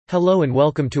Hello and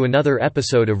welcome to another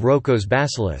episode of Roko's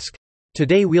Basilisk.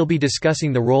 Today we'll be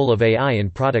discussing the role of AI in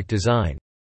product design.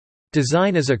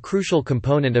 Design is a crucial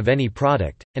component of any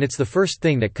product, and it's the first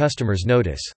thing that customers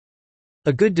notice.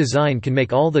 A good design can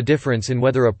make all the difference in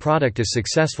whether a product is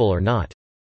successful or not.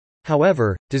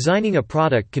 However, designing a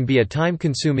product can be a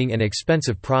time-consuming and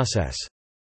expensive process.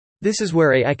 This is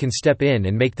where AI can step in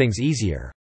and make things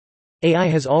easier. AI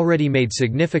has already made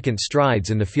significant strides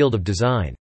in the field of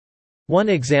design. One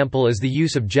example is the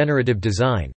use of generative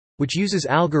design, which uses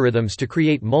algorithms to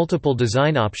create multiple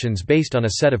design options based on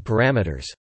a set of parameters.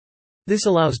 This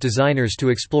allows designers to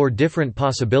explore different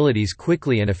possibilities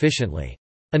quickly and efficiently.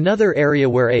 Another area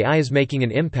where AI is making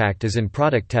an impact is in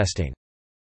product testing.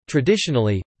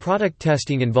 Traditionally, product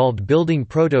testing involved building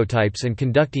prototypes and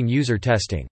conducting user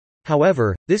testing.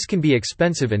 However, this can be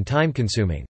expensive and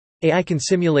time-consuming. AI can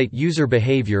simulate user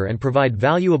behavior and provide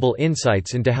valuable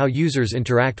insights into how users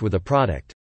interact with a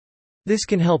product. This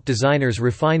can help designers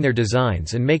refine their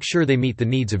designs and make sure they meet the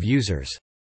needs of users.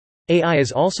 AI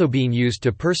is also being used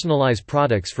to personalize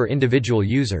products for individual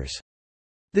users.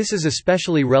 This is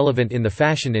especially relevant in the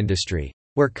fashion industry,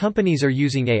 where companies are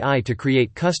using AI to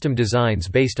create custom designs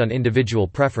based on individual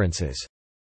preferences.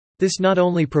 This not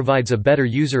only provides a better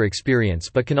user experience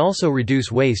but can also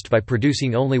reduce waste by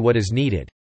producing only what is needed.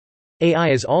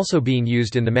 AI is also being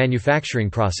used in the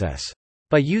manufacturing process.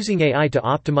 By using AI to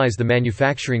optimize the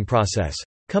manufacturing process,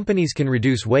 companies can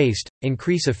reduce waste,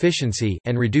 increase efficiency,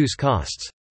 and reduce costs.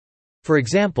 For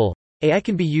example, AI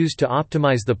can be used to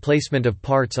optimize the placement of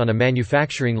parts on a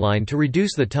manufacturing line to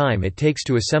reduce the time it takes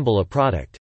to assemble a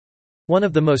product. One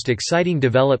of the most exciting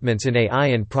developments in AI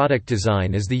and product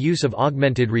design is the use of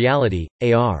augmented reality,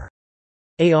 AR.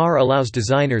 AR allows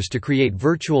designers to create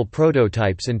virtual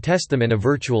prototypes and test them in a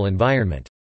virtual environment.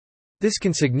 This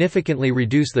can significantly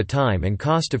reduce the time and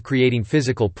cost of creating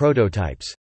physical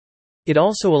prototypes. It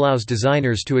also allows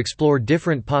designers to explore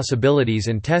different possibilities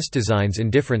and test designs in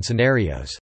different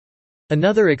scenarios.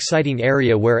 Another exciting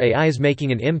area where AI is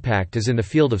making an impact is in the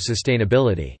field of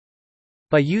sustainability.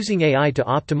 By using AI to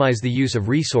optimize the use of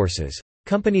resources,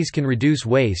 companies can reduce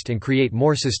waste and create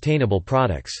more sustainable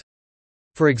products.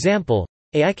 For example,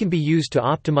 AI can be used to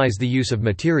optimize the use of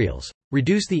materials,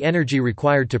 reduce the energy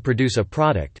required to produce a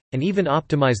product, and even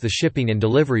optimize the shipping and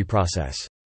delivery process.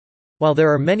 While there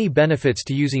are many benefits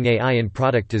to using AI in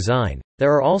product design,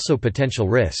 there are also potential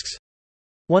risks.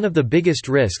 One of the biggest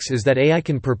risks is that AI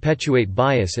can perpetuate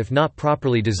bias if not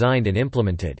properly designed and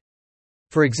implemented.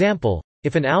 For example,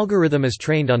 if an algorithm is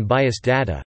trained on biased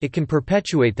data, it can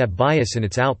perpetuate that bias in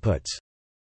its outputs.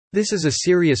 This is a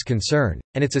serious concern,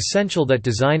 and it's essential that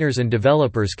designers and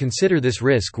developers consider this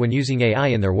risk when using AI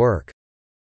in their work.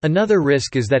 Another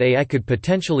risk is that AI could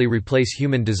potentially replace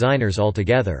human designers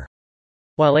altogether.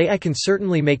 While AI can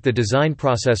certainly make the design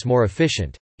process more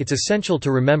efficient, it's essential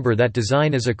to remember that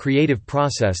design is a creative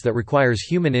process that requires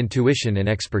human intuition and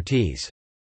expertise.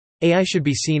 AI should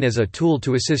be seen as a tool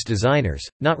to assist designers,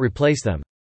 not replace them.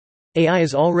 AI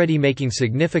is already making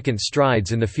significant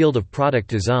strides in the field of product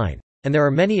design, and there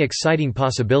are many exciting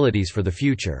possibilities for the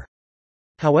future.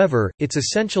 However, it's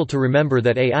essential to remember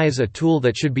that AI is a tool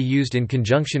that should be used in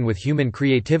conjunction with human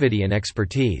creativity and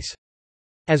expertise.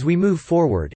 As we move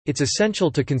forward, it's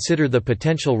essential to consider the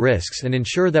potential risks and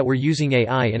ensure that we're using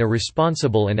AI in a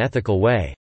responsible and ethical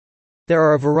way. There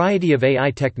are a variety of AI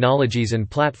technologies and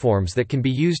platforms that can be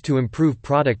used to improve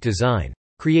product design,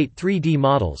 create 3D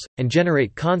models, and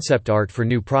generate concept art for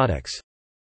new products.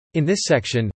 In this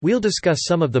section, we'll discuss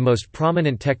some of the most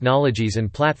prominent technologies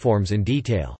and platforms in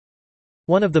detail.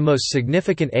 One of the most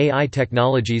significant AI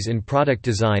technologies in product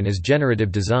design is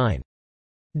generative design.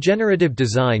 Generative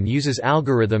design uses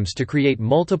algorithms to create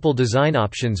multiple design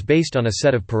options based on a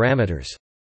set of parameters.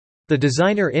 The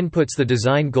designer inputs the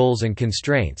design goals and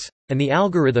constraints, and the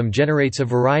algorithm generates a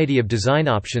variety of design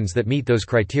options that meet those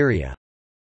criteria.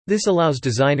 This allows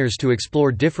designers to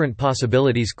explore different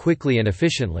possibilities quickly and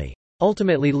efficiently,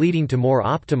 ultimately leading to more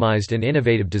optimized and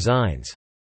innovative designs.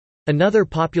 Another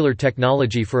popular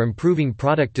technology for improving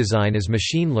product design is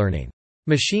machine learning.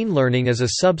 Machine learning is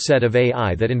a subset of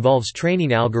AI that involves training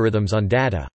algorithms on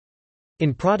data.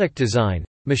 In product design,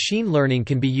 machine learning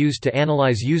can be used to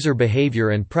analyze user behavior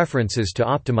and preferences to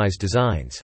optimize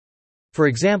designs. For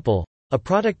example, a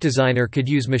product designer could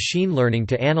use machine learning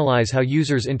to analyze how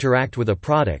users interact with a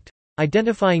product,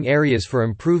 identifying areas for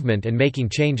improvement and making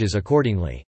changes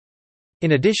accordingly.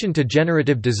 In addition to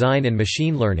generative design and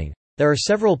machine learning, there are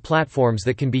several platforms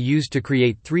that can be used to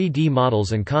create 3D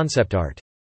models and concept art.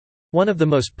 One of the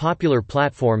most popular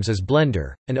platforms is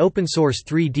Blender, an open-source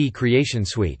 3D creation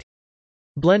suite.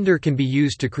 Blender can be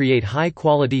used to create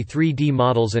high-quality 3D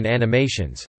models and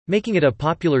animations, making it a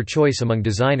popular choice among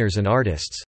designers and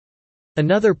artists.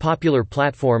 Another popular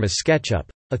platform is SketchUp,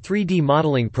 a 3D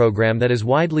modeling program that is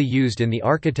widely used in the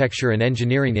architecture and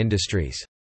engineering industries.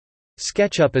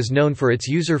 SketchUp is known for its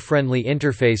user-friendly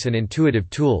interface and intuitive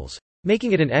tools,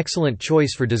 making it an excellent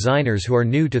choice for designers who are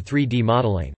new to 3D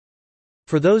modeling.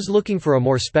 For those looking for a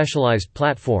more specialized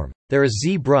platform, there is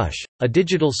ZBrush, a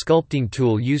digital sculpting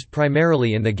tool used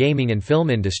primarily in the gaming and film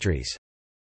industries.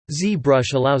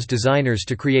 ZBrush allows designers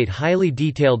to create highly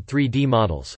detailed 3D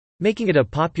models, making it a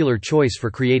popular choice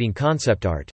for creating concept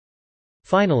art.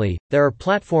 Finally, there are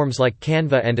platforms like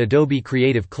Canva and Adobe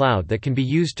Creative Cloud that can be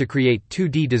used to create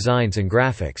 2D designs and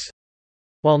graphics.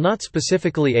 While not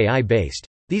specifically AI-based,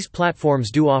 these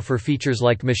platforms do offer features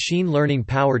like machine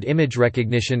learning-powered image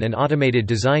recognition and automated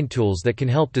design tools that can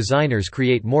help designers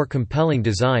create more compelling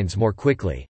designs more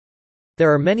quickly.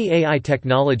 There are many AI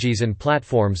technologies and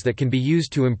platforms that can be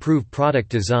used to improve product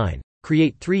design,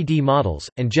 create 3D models,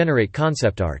 and generate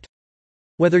concept art.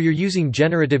 Whether you're using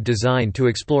generative design to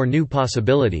explore new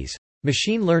possibilities,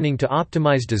 machine learning to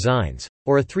optimize designs,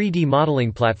 or a 3D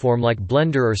modeling platform like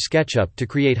Blender or SketchUp to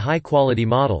create high-quality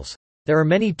models, there are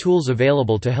many tools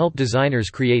available to help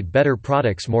designers create better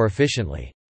products more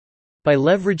efficiently. By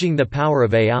leveraging the power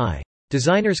of AI,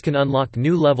 designers can unlock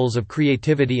new levels of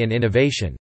creativity and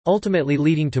innovation, ultimately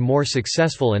leading to more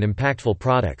successful and impactful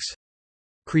products.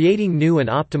 Creating new and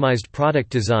optimized product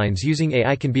designs using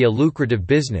AI can be a lucrative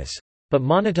business, but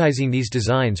monetizing these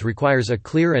designs requires a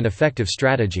clear and effective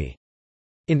strategy.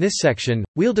 In this section,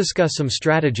 we'll discuss some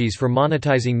strategies for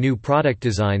monetizing new product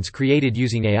designs created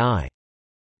using AI.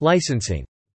 Licensing.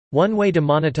 One way to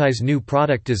monetize new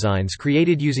product designs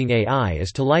created using AI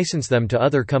is to license them to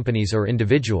other companies or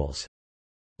individuals.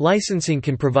 Licensing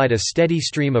can provide a steady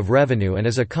stream of revenue and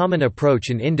is a common approach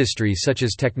in industries such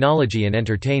as technology and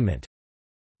entertainment.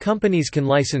 Companies can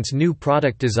license new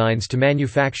product designs to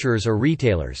manufacturers or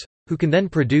retailers, who can then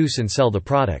produce and sell the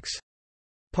products.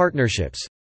 Partnerships.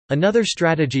 Another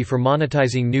strategy for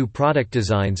monetizing new product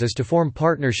designs is to form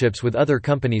partnerships with other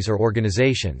companies or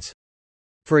organizations.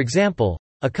 For example,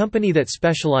 a company that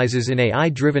specializes in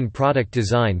AI-driven product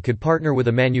design could partner with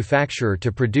a manufacturer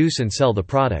to produce and sell the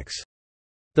products.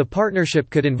 The partnership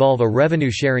could involve a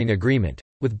revenue-sharing agreement,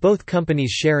 with both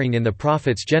companies sharing in the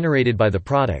profits generated by the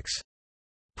products.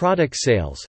 Product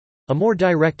sales. A more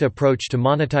direct approach to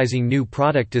monetizing new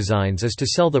product designs is to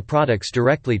sell the products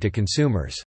directly to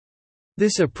consumers.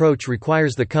 This approach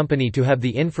requires the company to have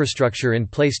the infrastructure in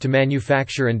place to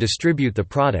manufacture and distribute the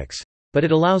products, but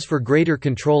it allows for greater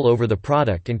control over the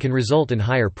product and can result in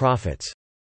higher profits.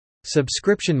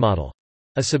 Subscription model.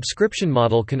 A subscription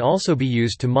model can also be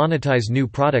used to monetize new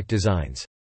product designs.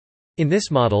 In this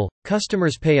model,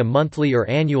 customers pay a monthly or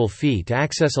annual fee to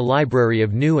access a library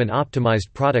of new and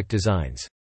optimized product designs.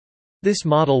 This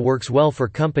model works well for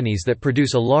companies that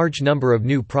produce a large number of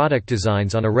new product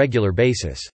designs on a regular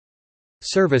basis.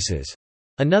 Services.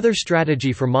 Another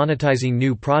strategy for monetizing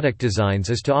new product designs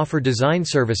is to offer design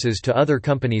services to other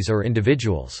companies or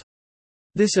individuals.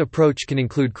 This approach can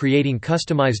include creating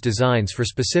customized designs for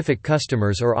specific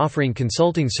customers or offering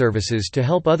consulting services to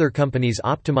help other companies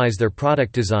optimize their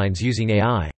product designs using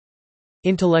AI.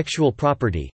 Intellectual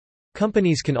property.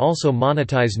 Companies can also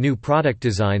monetize new product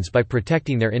designs by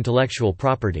protecting their intellectual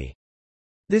property.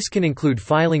 This can include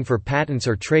filing for patents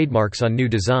or trademarks on new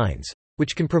designs,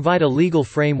 which can provide a legal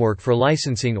framework for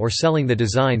licensing or selling the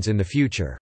designs in the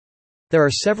future. There are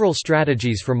several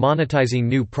strategies for monetizing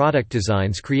new product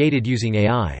designs created using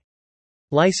AI.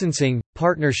 Licensing,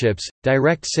 partnerships,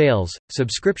 direct sales,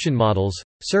 subscription models,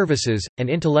 services, and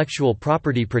intellectual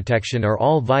property protection are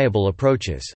all viable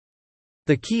approaches.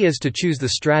 The key is to choose the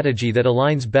strategy that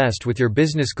aligns best with your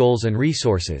business goals and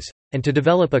resources, and to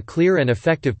develop a clear and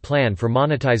effective plan for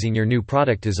monetizing your new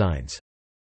product designs.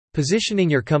 Positioning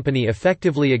your company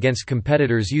effectively against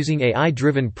competitors using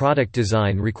AI-driven product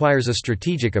design requires a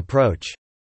strategic approach.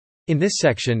 In this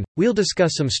section, we'll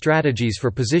discuss some strategies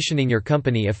for positioning your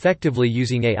company effectively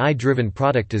using AI-driven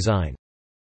product design.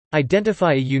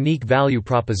 Identify a unique value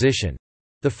proposition.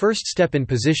 The first step in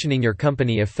positioning your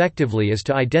company effectively is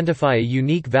to identify a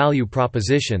unique value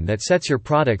proposition that sets your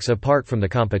products apart from the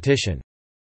competition.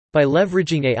 By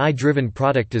leveraging AI-driven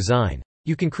product design,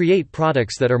 you can create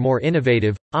products that are more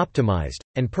innovative, optimized,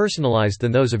 and personalized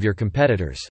than those of your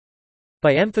competitors.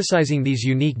 By emphasizing these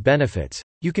unique benefits,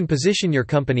 you can position your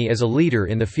company as a leader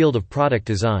in the field of product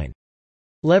design.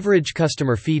 Leverage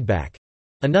customer feedback.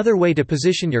 Another way to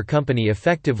position your company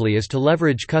effectively is to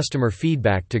leverage customer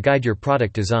feedback to guide your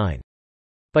product design.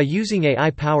 By using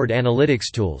AI-powered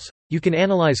analytics tools, you can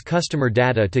analyze customer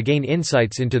data to gain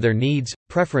insights into their needs,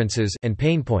 preferences, and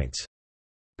pain points.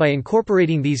 By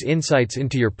incorporating these insights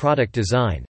into your product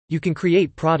design, you can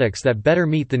create products that better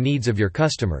meet the needs of your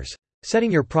customers,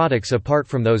 setting your products apart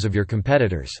from those of your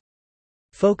competitors.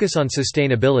 Focus on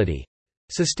sustainability.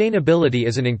 Sustainability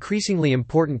is an increasingly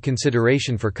important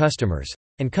consideration for customers,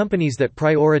 and companies that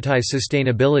prioritize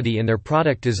sustainability in their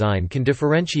product design can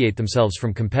differentiate themselves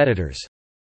from competitors.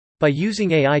 By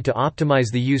using AI to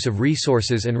optimize the use of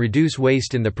resources and reduce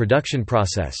waste in the production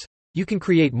process, you can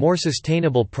create more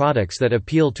sustainable products that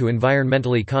appeal to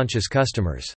environmentally conscious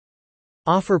customers.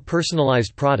 Offer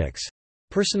personalized products.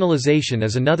 Personalization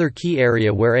is another key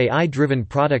area where AI-driven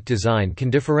product design can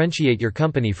differentiate your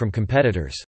company from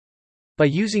competitors. By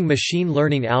using machine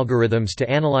learning algorithms to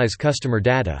analyze customer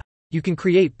data, you can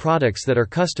create products that are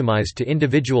customized to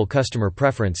individual customer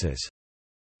preferences.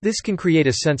 This can create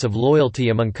a sense of loyalty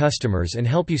among customers and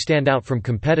help you stand out from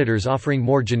competitors offering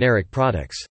more generic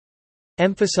products.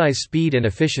 Emphasize speed and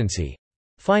efficiency.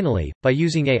 Finally, by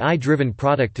using AI-driven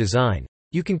product design,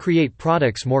 you can create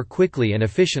products more quickly and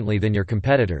efficiently than your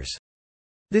competitors.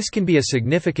 This can be a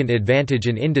significant advantage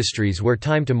in industries where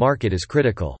time to market is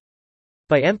critical.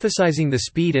 By emphasizing the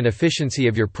speed and efficiency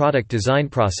of your product design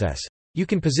process, you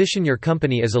can position your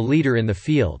company as a leader in the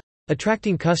field,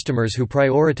 attracting customers who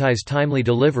prioritize timely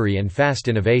delivery and fast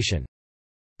innovation.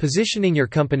 Positioning your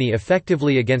company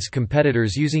effectively against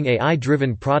competitors using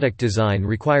AI-driven product design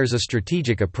requires a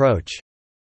strategic approach.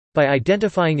 By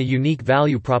identifying a unique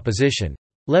value proposition,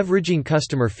 leveraging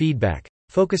customer feedback,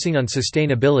 focusing on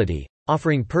sustainability,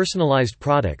 offering personalized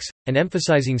products, and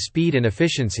emphasizing speed and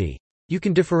efficiency, you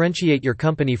can differentiate your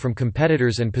company from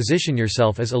competitors and position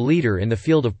yourself as a leader in the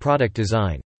field of product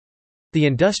design. The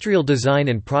industrial design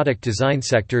and product design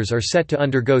sectors are set to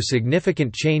undergo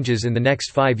significant changes in the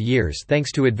next 5 years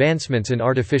thanks to advancements in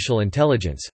artificial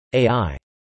intelligence, AI.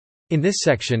 In this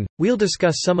section, we'll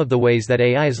discuss some of the ways that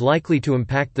AI is likely to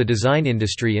impact the design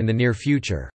industry in the near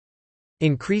future.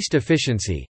 Increased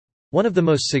efficiency. One of the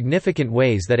most significant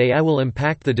ways that AI will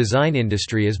impact the design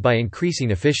industry is by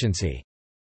increasing efficiency.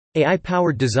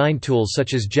 AI-powered design tools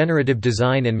such as generative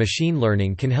design and machine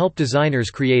learning can help designers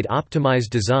create optimized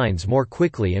designs more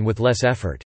quickly and with less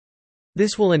effort.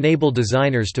 This will enable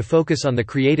designers to focus on the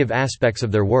creative aspects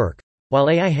of their work, while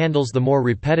AI handles the more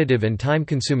repetitive and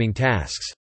time-consuming tasks.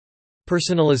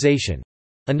 Personalization.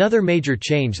 Another major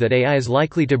change that AI is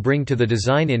likely to bring to the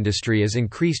design industry is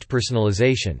increased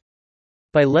personalization.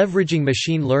 By leveraging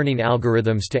machine learning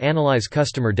algorithms to analyze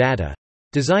customer data,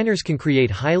 designers can create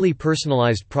highly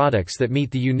personalized products that meet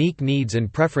the unique needs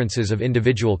and preferences of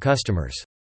individual customers.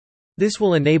 This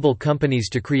will enable companies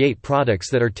to create products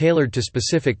that are tailored to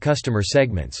specific customer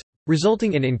segments,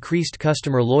 resulting in increased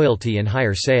customer loyalty and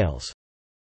higher sales.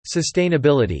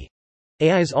 Sustainability.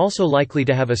 AI is also likely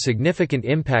to have a significant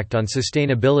impact on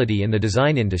sustainability in the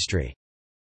design industry.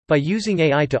 By using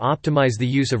AI to optimize the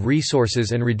use of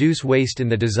resources and reduce waste in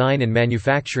the design and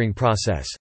manufacturing process,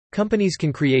 companies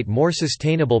can create more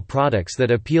sustainable products that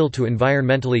appeal to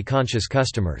environmentally conscious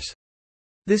customers.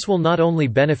 This will not only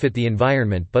benefit the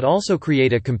environment but also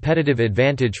create a competitive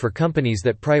advantage for companies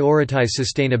that prioritize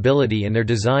sustainability in their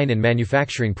design and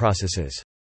manufacturing processes.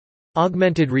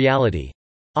 Augmented reality.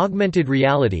 Augmented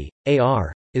reality,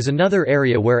 AR, is another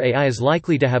area where AI is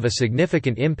likely to have a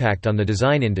significant impact on the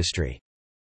design industry.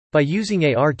 By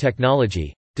using AR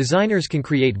technology, designers can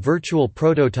create virtual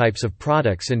prototypes of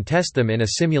products and test them in a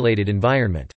simulated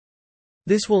environment.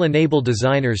 This will enable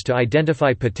designers to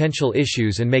identify potential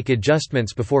issues and make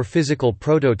adjustments before physical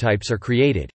prototypes are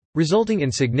created, resulting in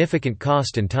significant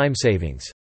cost and time savings.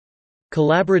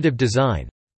 Collaborative design.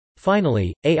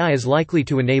 Finally, AI is likely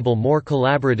to enable more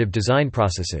collaborative design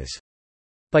processes.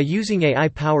 By using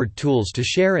AI-powered tools to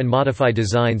share and modify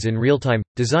designs in real time,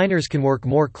 designers can work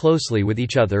more closely with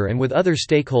each other and with other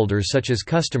stakeholders such as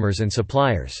customers and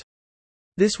suppliers.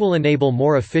 This will enable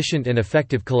more efficient and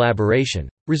effective collaboration,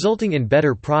 resulting in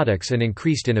better products and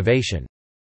increased innovation.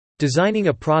 Designing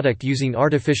a product using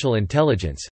artificial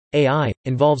intelligence, AI,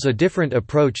 involves a different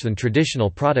approach than traditional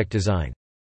product design.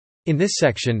 In this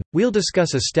section, we'll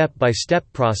discuss a step-by-step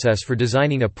process for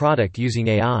designing a product using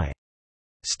AI.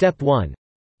 Step 1.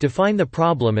 Define the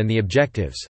problem and the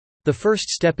objectives. The first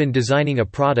step in designing a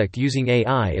product using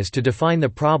AI is to define the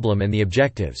problem and the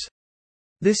objectives.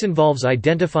 This involves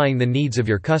identifying the needs of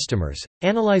your customers,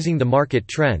 analyzing the market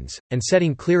trends, and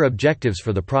setting clear objectives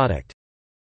for the product.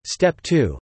 Step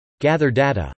 2. Gather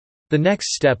data. The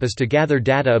next step is to gather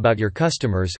data about your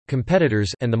customers,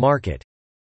 competitors, and the market.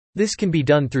 This can be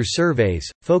done through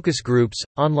surveys, focus groups,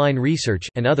 online research,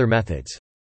 and other methods.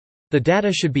 The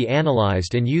data should be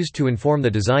analyzed and used to inform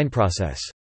the design process.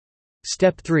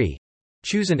 Step 3.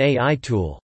 Choose an AI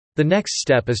tool. The next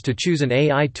step is to choose an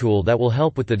AI tool that will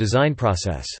help with the design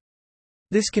process.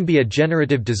 This can be a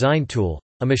generative design tool,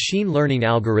 a machine learning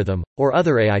algorithm, or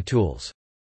other AI tools.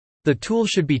 The tool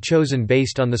should be chosen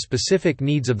based on the specific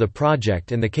needs of the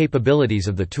project and the capabilities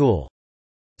of the tool.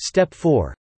 Step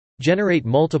 4. Generate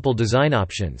multiple design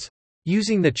options.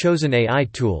 Using the chosen AI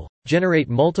tool, generate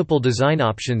multiple design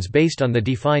options based on the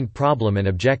defined problem and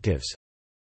objectives.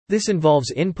 This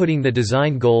involves inputting the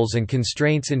design goals and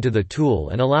constraints into the tool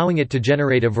and allowing it to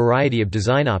generate a variety of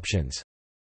design options.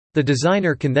 The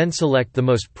designer can then select the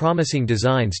most promising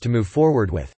designs to move forward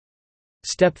with.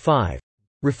 Step 5.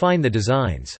 Refine the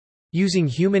designs. Using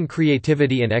human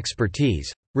creativity and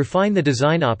expertise, refine the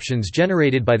design options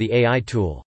generated by the AI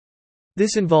tool.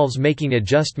 This involves making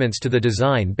adjustments to the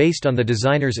design based on the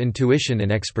designer's intuition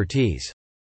and expertise.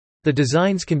 The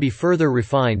designs can be further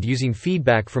refined using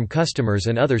feedback from customers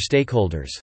and other stakeholders.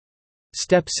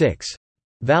 Step 6.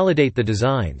 Validate the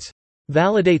designs.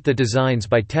 Validate the designs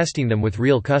by testing them with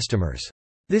real customers.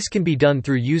 This can be done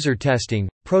through user testing,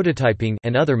 prototyping,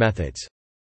 and other methods.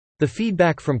 The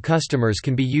feedback from customers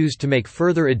can be used to make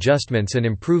further adjustments and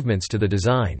improvements to the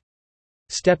design.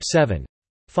 Step 7.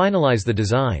 Finalize the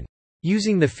design.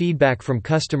 Using the feedback from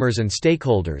customers and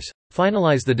stakeholders,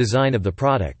 finalize the design of the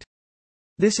product.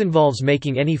 This involves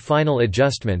making any final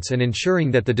adjustments and ensuring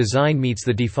that the design meets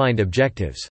the defined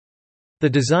objectives. The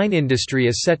design industry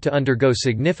is set to undergo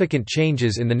significant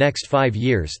changes in the next 5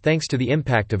 years thanks to the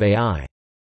impact of AI.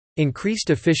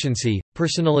 Increased efficiency,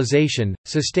 personalization,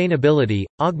 sustainability,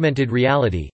 augmented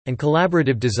reality, and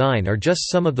collaborative design are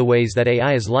just some of the ways that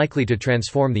AI is likely to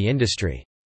transform the industry.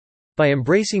 By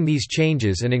embracing these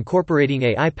changes and incorporating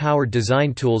AI-powered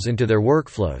design tools into their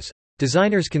workflows,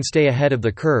 designers can stay ahead of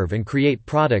the curve and create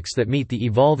products that meet the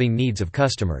evolving needs of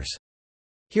customers.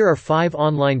 Here are 5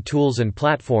 online tools and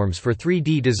platforms for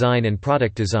 3D design and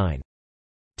product design.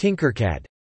 Tinkercad.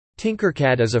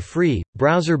 Tinkercad is a free,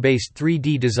 browser-based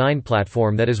 3D design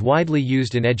platform that is widely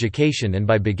used in education and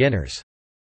by beginners.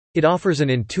 It offers an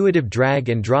intuitive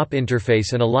drag-and-drop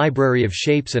interface and a library of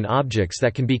shapes and objects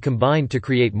that can be combined to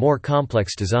create more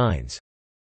complex designs.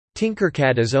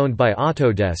 Tinkercad is owned by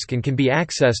Autodesk and can be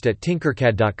accessed at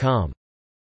tinkercad.com.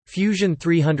 Fusion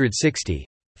 360.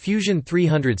 Fusion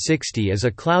 360 is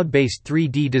a cloud-based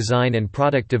 3D design and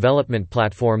product development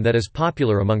platform that is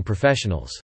popular among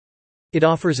professionals. It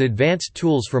offers advanced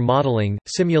tools for modeling,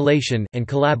 simulation, and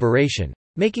collaboration,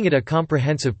 making it a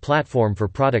comprehensive platform for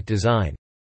product design.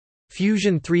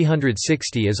 Fusion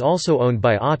 360 is also owned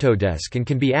by Autodesk and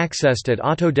can be accessed at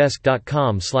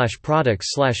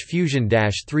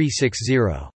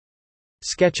autodesk.com/products/fusion-360.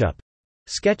 SketchUp.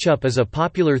 SketchUp is a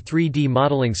popular 3D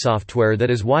modeling software that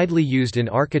is widely used in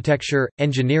architecture,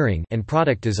 engineering, and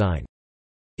product design.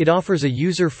 It offers a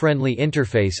user-friendly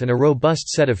interface and a robust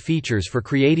set of features for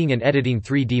creating and editing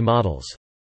 3D models.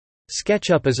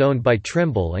 SketchUp is owned by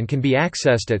Trimble and can be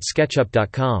accessed at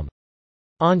sketchup.com.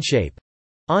 Onshape.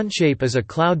 Onshape is a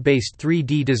cloud-based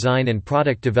 3D design and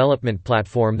product development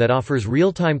platform that offers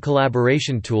real-time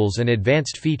collaboration tools and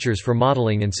advanced features for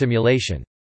modeling and simulation.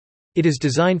 It is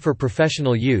designed for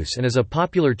professional use and is a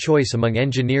popular choice among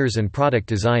engineers and product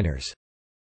designers.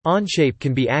 Onshape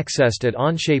can be accessed at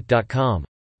onshape.com.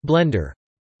 Blender.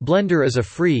 Blender is a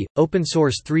free,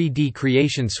 open-source 3D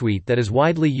creation suite that is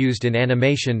widely used in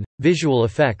animation, visual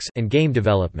effects, and game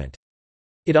development.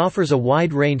 It offers a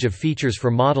wide range of features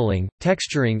for modeling,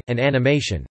 texturing, and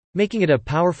animation, making it a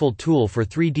powerful tool for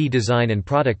 3D design and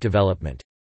product development.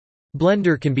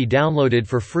 Blender can be downloaded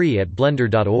for free at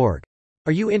blender.org.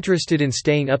 Are you interested in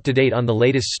staying up to date on the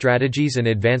latest strategies and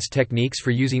advanced techniques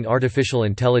for using artificial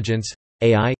intelligence,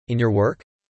 AI, in your work?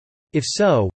 If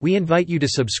so, we invite you to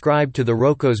subscribe to the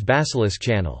Rocco's Basilisk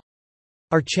channel.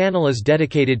 Our channel is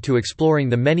dedicated to exploring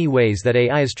the many ways that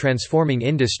AI is transforming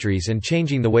industries and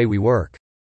changing the way we work.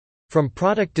 From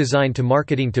product design to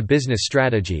marketing to business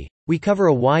strategy, we cover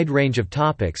a wide range of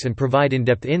topics and provide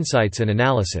in-depth insights and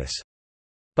analysis.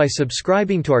 By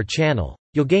subscribing to our channel,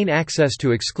 you'll gain access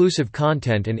to exclusive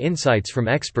content and insights from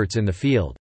experts in the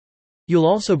field. You'll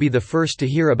also be the first to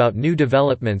hear about new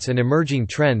developments and emerging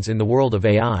trends in the world of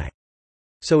AI.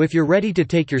 So if you're ready to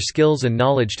take your skills and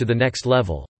knowledge to the next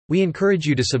level, we encourage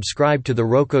you to subscribe to the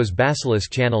Rocco's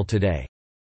Basilisk channel today.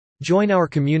 Join our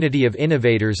community of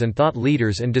innovators and thought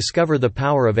leaders and discover the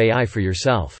power of AI for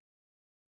yourself.